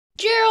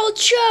Gerald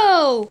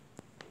show.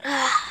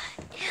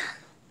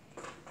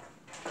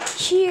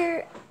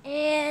 Here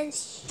and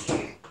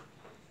here.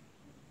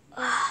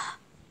 La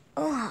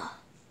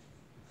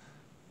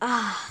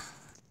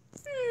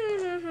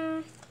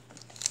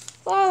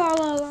la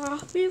la la.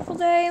 Beautiful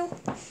day.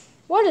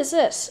 What is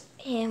this?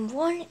 And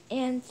one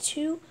and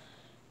two.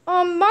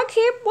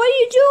 Mudkip, what are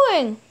you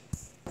doing?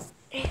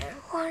 And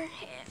one and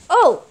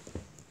oh,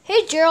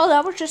 hey Gerald,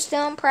 I was just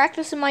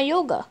practicing my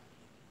yoga.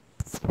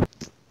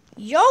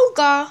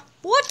 Yoga?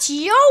 What's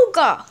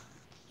yoga?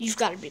 You've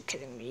got to be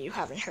kidding me. You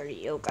haven't heard of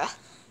yoga.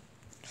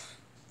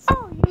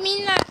 Oh, you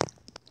mean that,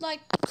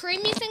 like,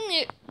 creamy thing that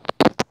you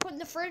put in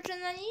the fridge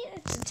and then eat?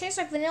 It tastes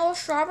like vanilla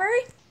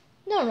strawberry?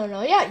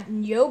 No. Yeah,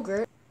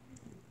 yogurt.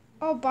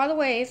 Oh, by the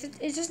way, if it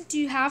doesn't, do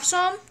you have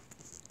some?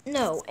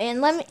 No,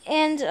 and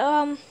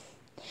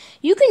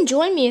you can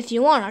join me if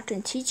you want. I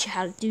can teach you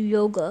how to do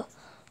yoga.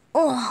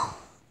 Oh,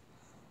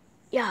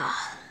 yeah.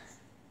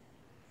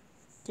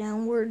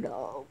 Downward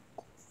dog.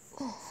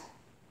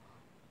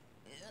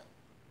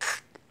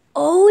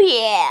 Oh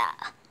yeah.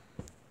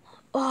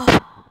 Oh.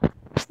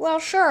 Well,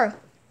 sure.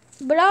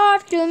 But I'll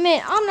have to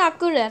admit, I'm not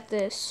good at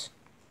this.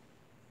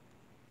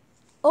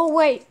 Oh,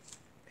 wait.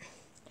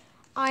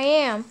 I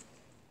am.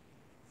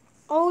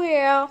 Oh,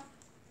 yeah.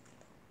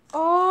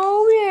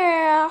 Oh,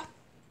 yeah.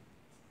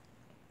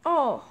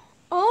 Oh,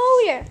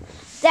 yeah.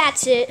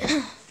 That's it.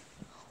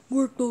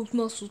 Work those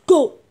muscles.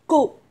 Go,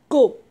 go,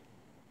 go.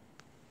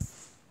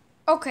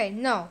 Okay,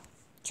 no.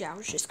 Yeah, I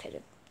was just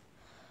kidding.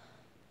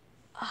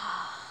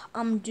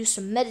 I'm gonna do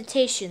some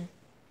meditation.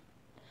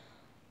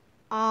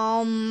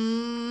 Are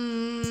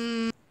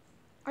you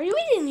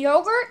eating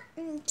yogurt?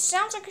 It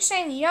sounds like you're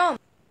saying yum.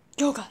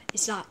 Yoga,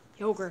 it's not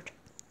yogurt.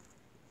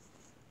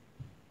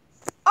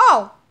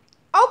 Oh,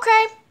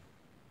 okay.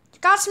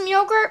 Got some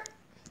yogurt?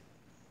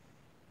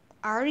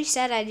 I already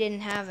said I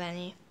didn't have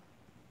any.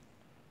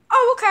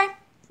 Oh, okay.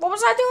 What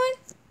was I doing?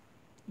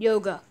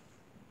 Yoga.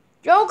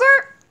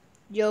 Yogurt?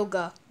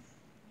 Yoga.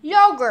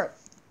 Yogurt.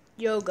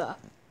 Yoga.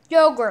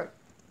 Yogurt.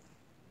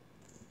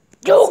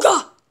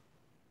 Yoga!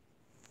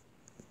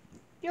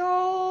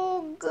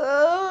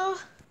 Yoga.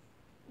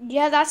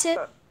 Yeah, that's it.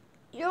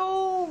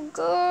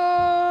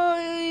 Yoga.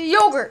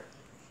 Yogurt.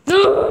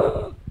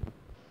 Yoga.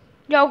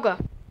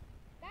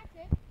 That's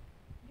it.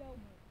 Yogurt.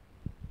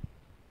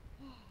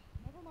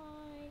 Never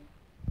mind.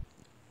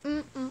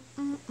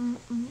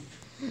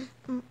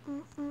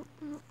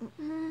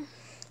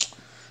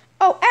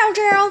 Oh, ow,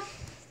 Gerald.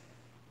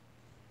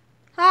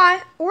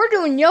 Hi, we're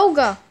doing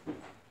yoga.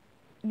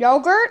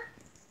 Yogurt?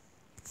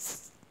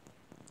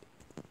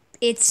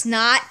 It's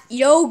not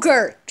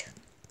yogurt.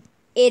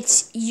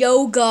 It's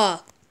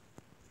yoga.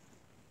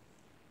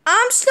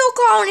 I'm still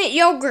calling it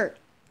yogurt.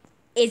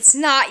 It's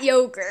not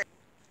yogurt.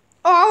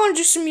 Oh, I want to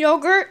do some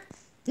yogurt.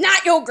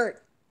 Not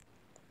yogurt.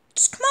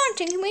 Just come on,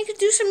 Tinky, we could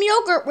do some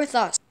yogurt with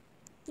us.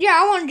 Yeah,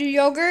 I want to do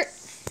yogurt.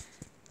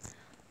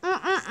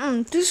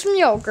 Do some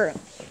yogurt.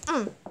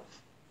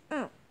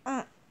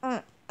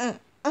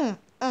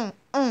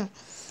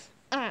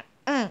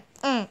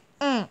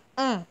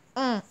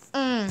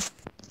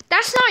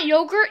 That's not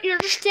yogurt, you're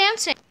just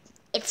dancing.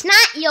 It's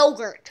not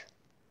yogurt.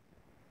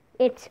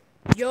 It's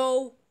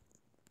yoga.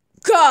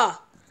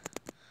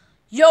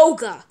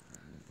 Yoga.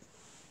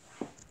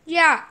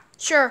 Yeah,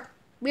 sure.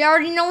 We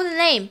already know the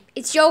name.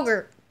 It's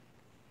yogurt.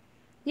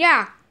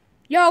 Yeah,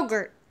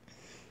 yogurt.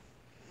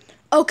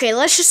 Okay,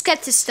 let's just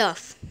get to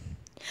stuff.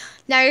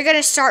 Now you're going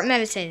to start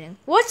meditating.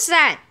 What's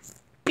that?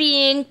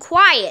 Being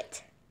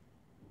quiet.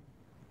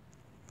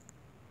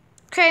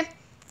 Okay.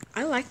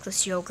 I like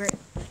this yogurt.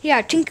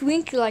 Yeah, Tinky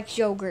Winky likes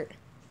yogurt.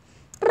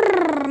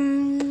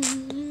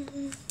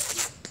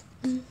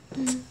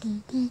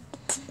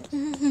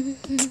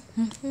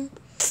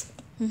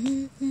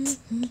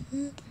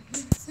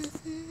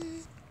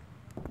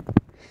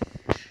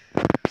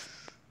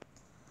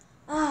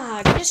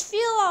 Just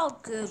feel all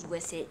good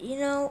with it, you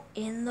know,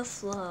 in the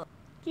flow.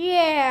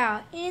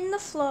 Yeah, in the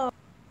flow.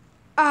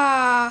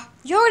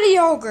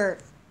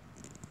 Yogurt.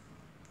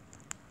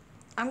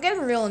 I'm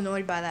getting real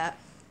annoyed by that.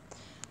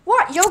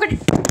 What? Yogurt?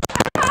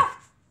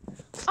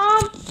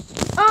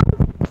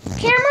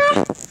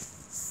 Camera?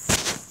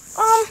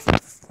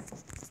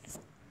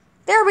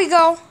 There we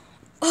go.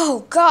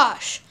 Oh,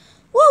 gosh.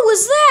 What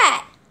was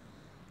that?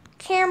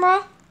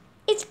 Camera,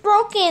 it's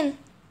broken.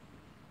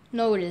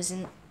 No, it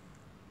isn't.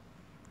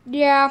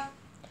 Yeah.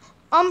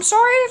 I'm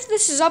sorry if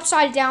this is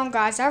upside down,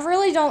 guys. I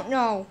really don't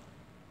know.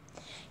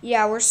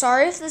 Yeah, we're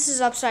sorry if this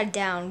is upside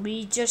down.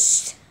 We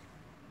just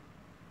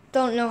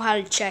don't know how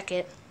to check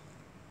it.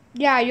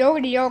 Yeah,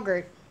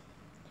 yogurt.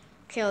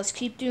 Okay, let's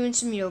keep doing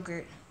some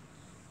yogurt.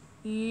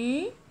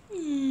 Deep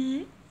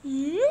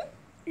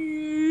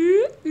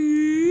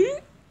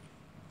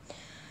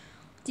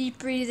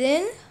breathe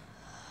in.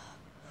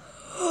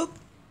 And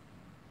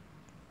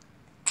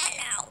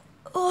out.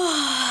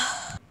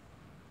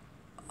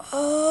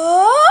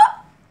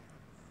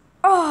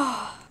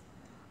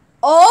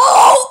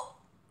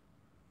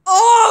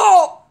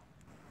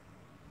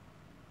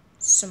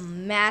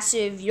 Some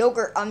massive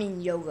yoga.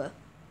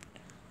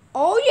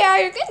 Oh yeah,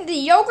 you're getting the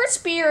yogurt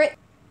spirit.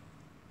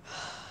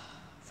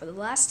 For the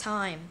last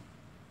time.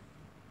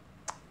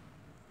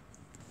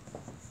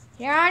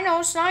 Yeah, I know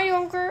it's not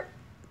yogurt.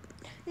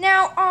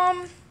 Now,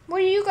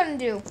 what are you gonna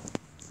do?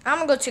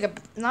 I'm gonna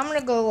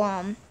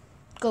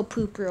go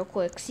poop real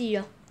quick. See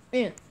ya.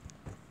 Yeah.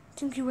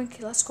 Tinky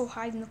Winky, let's go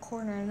hide in the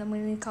corner, and then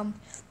when he come,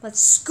 let's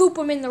scoop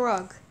him in the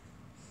rug.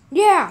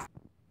 Yeah.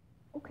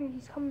 Okay,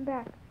 he's coming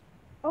back.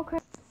 Okay.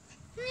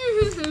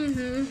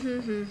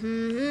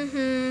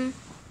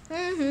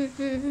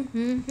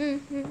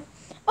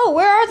 Oh,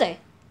 where are they?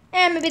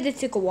 Maybe they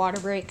took a water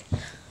break.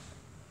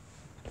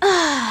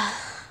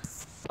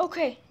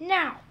 Okay,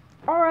 now.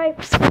 All right.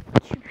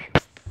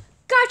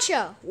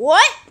 Gotcha.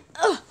 What?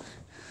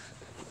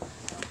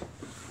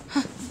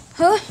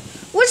 Huh?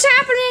 What's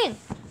happening?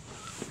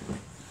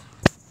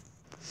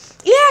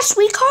 Yes,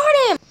 we caught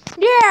him.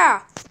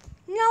 Yeah.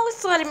 Now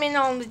let's let him in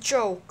on the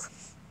joke.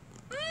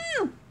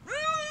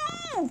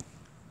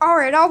 All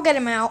right, I'll get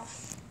him out.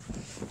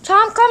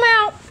 Tom, come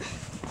out.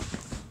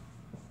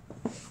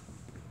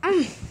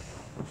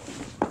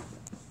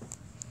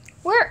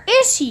 Where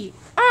is he?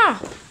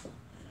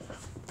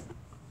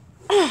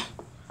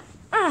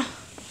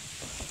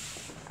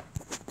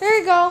 There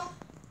you go.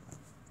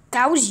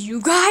 That was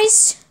you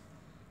guys?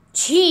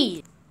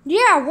 Gee.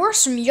 Yeah, we're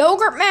some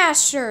yogurt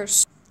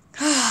masters.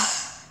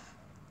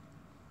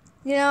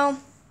 You know,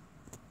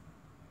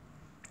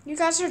 you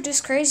guys are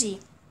just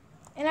crazy.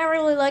 And I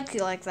really like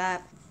you like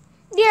that.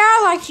 Yeah,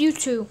 I like you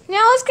too.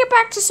 Now let's get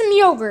back to some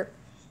yogurt.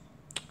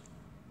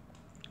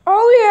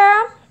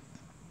 Oh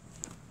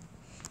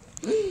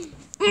yeah.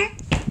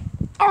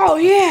 Oh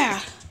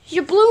yeah.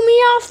 You blew me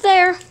off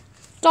there.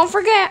 Don't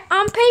forget,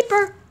 I'm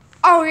paper.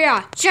 Oh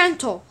yeah,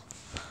 gentle.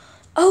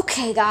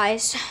 Okay,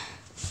 guys.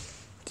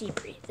 Deep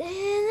breathe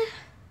in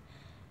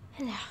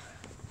and out.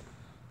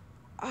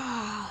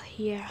 Oh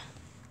yeah.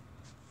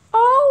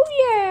 Oh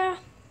yeah.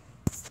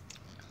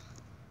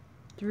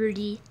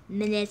 30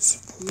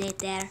 minutes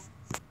later.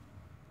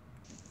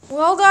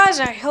 Well, guys,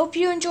 I hope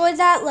you enjoyed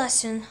that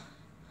lesson.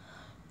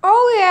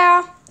 Oh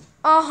yeah.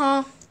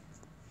 Uh-huh.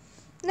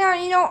 Now,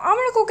 I'm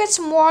gonna go get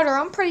some water.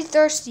 I'm pretty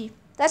thirsty.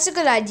 That's a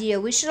good idea.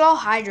 We should all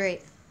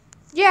hydrate.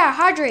 Yeah,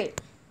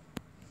 hydrate.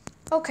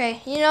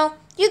 Okay, you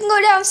can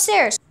go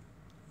downstairs.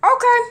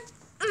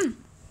 Okay.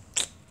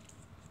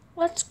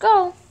 Let's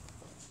go.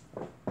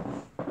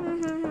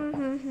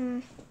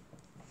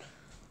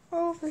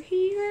 Over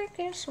here,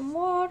 get some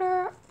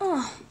water.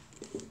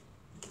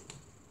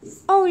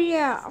 Oh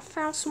yeah, I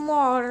found some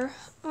water.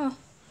 I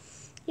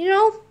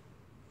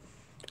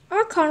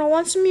kind of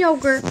want some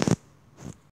yogurt.